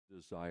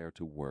desire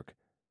to work,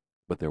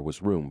 but there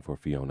was room for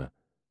Fiona.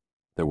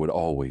 There would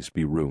always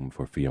be room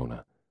for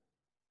Fiona.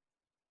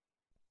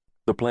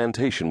 The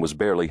plantation was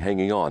barely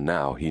hanging on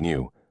now, he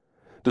knew.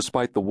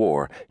 Despite the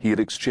war, he had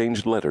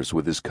exchanged letters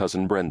with his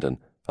cousin Brendan,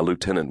 a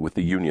lieutenant with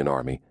the Union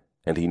Army,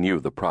 and he knew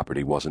the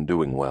property wasn't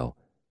doing well.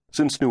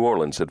 Since New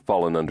Orleans had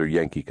fallen under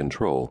Yankee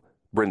control,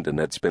 Brendan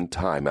had spent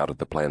time out at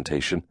the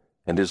plantation,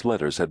 and his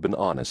letters had been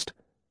honest.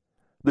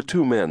 The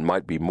two men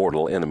might be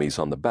mortal enemies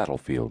on the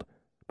battlefield,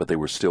 but they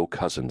were still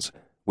cousins,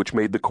 which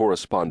made the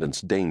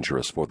correspondence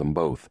dangerous for them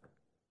both.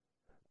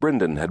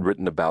 Brendan had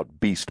written about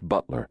Beast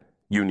Butler,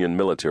 Union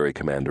military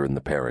commander in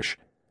the parish,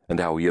 and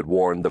how he had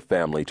warned the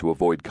family to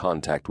avoid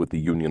contact with the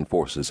Union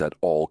forces at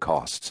all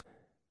costs.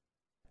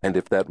 And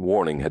if that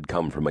warning had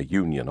come from a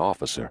Union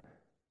officer,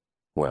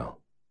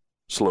 well,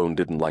 Sloane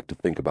didn't like to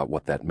think about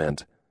what that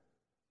meant.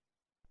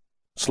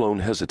 Sloane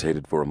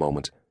hesitated for a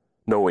moment,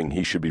 knowing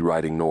he should be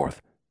riding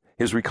north.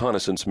 His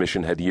reconnaissance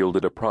mission had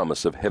yielded a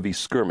promise of heavy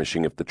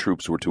skirmishing if the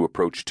troops were to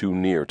approach too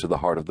near to the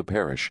heart of the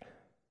parish.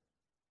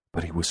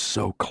 But he was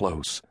so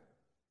close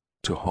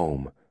to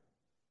home,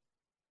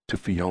 to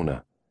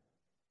Fiona.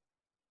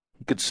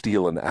 He could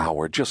steal an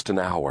hour, just an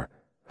hour.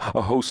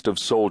 A host of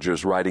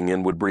soldiers riding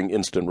in would bring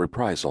instant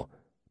reprisal,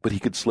 but he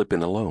could slip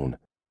in alone.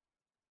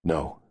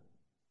 No,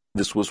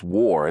 this was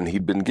war, and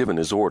he'd been given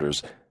his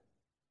orders.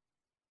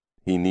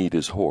 He kneed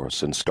his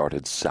horse and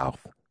started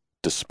south,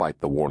 despite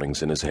the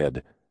warnings in his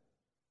head.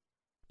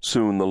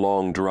 Soon the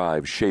long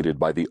drive shaded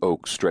by the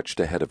oak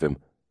stretched ahead of him.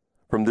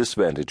 From this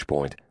vantage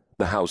point,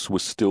 the house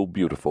was still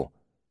beautiful,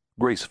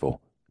 graceful,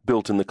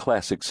 built in the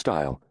classic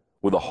style,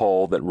 with a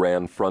hall that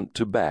ran front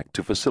to back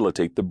to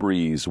facilitate the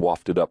breeze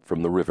wafted up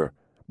from the river,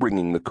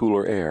 bringing the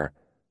cooler air.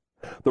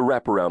 The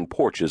wraparound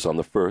porches on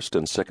the first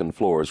and second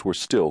floors were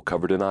still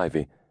covered in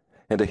ivy,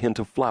 and a hint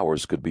of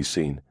flowers could be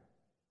seen.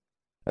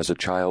 As a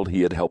child,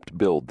 he had helped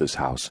build this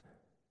house.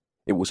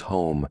 It was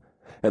home,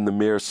 and the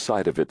mere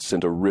sight of it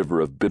sent a river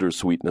of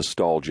bittersweet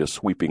nostalgia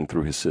sweeping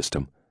through his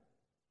system.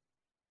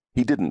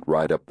 He didn't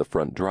ride up the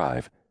front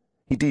drive.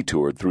 He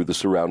detoured through the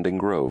surrounding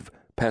grove,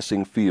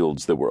 passing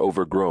fields that were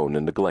overgrown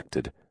and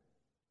neglected.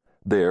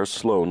 There,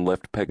 Sloane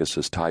left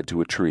Pegasus tied to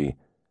a tree,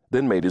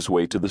 then made his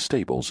way to the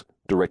stables,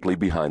 directly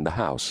behind the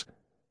house.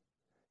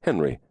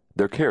 Henry,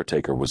 their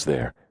caretaker, was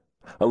there,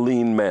 a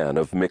lean man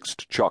of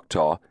mixed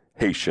Choctaw,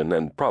 Haitian,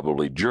 and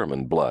probably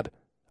German blood,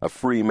 a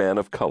free man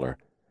of color,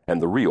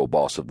 and the real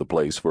boss of the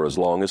place for as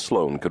long as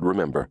Sloane could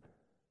remember.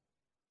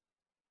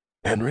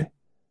 "Henry?"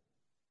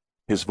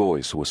 His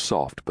voice was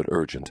soft but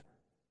urgent.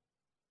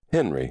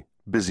 Henry,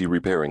 busy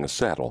repairing a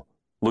saddle,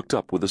 looked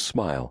up with a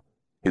smile,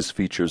 his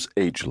features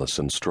ageless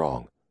and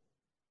strong.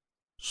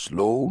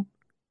 "Sloane?"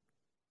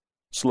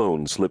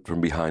 Sloane slipped from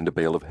behind a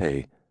bale of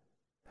hay.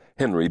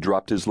 Henry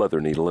dropped his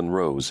leather needle and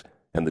rose,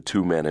 and the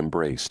two men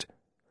embraced.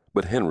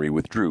 But Henry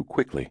withdrew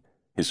quickly,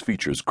 his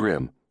features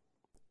grim.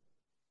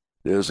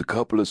 "There's a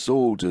couple of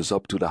soldiers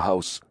up to the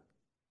house,"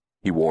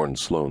 he warned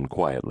Sloane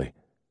quietly.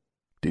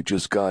 "They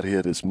just got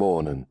here this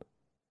morning."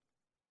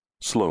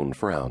 Sloane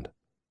frowned.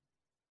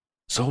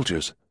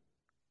 "Soldiers?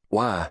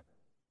 Why?"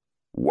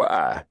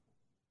 "Why?"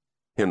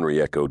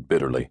 Henry echoed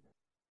bitterly.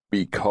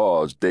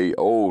 "Because they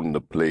own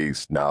the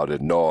place now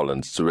that New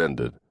Orleans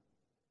surrendered."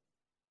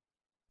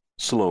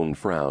 Sloane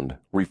frowned,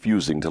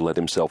 refusing to let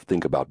himself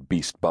think about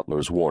Beast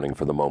Butler's warning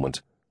for the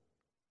moment.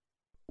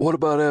 "What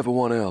about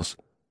everyone else?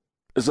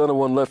 Is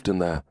anyone left in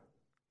there?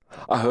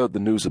 I heard the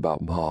news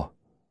about Ma.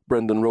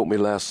 Brendan wrote me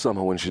last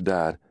summer when she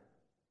died."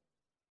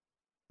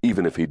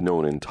 Even if he'd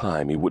known in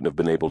time, he wouldn't have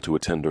been able to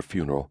attend her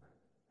funeral.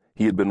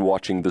 He had been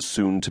watching the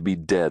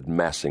soon-to-be-dead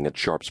massing at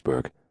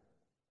Sharpsburg.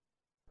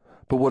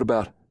 "But what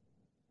about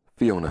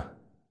Fiona?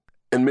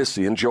 And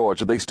Missy and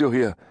George, are they still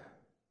here?"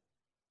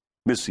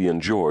 Missy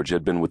and George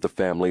had been with the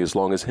family as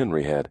long as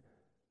Henry had.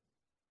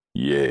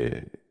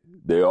 "Yeah,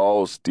 they're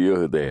all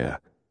still there,"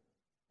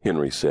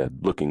 Henry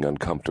said, looking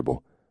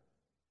uncomfortable.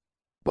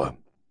 "But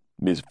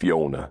Miss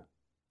Fiona,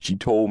 she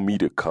told me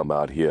to come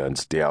out here and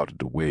stay out of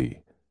the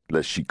way,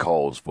 lest she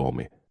calls for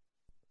me."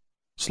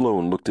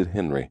 Sloane looked at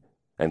Henry,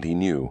 and he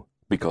knew,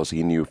 because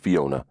he knew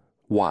Fiona,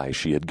 why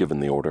she had given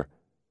the order.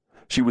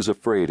 She was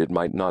afraid it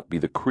might not be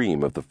the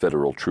cream of the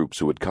Federal troops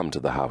who had come to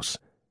the house.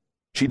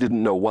 She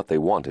didn't know what they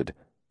wanted,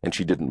 and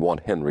she didn't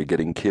want Henry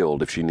getting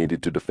killed if she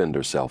needed to defend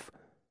herself.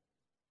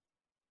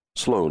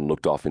 Sloane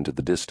looked off into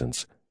the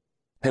distance.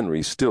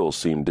 Henry still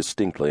seemed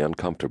distinctly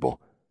uncomfortable.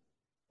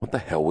 What the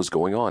hell was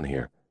going on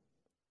here?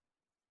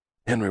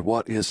 "Henry,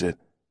 what is it?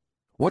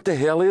 What the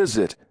hell is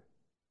it?"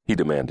 he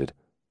demanded.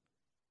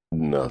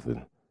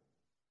 Nothing.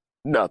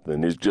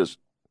 It's just...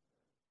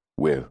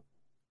 Well,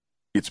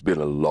 it's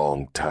been a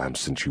long time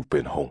since you've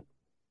been home.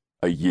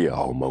 A year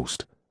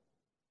almost."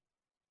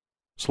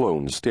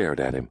 Sloane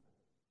stared at him.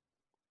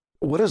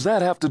 "What does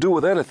that have to do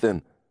with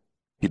anything?"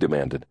 he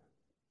demanded.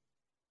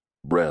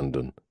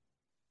 "Brandon,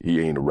 he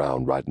ain't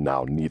around right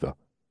now neither.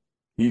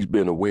 He's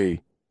been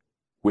away.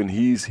 When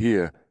he's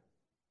here,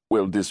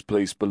 well, this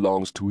place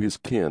belongs to his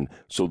kin,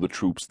 so the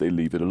troops, they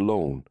leave it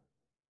alone."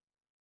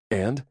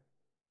 "And?"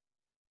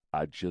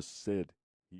 "I just said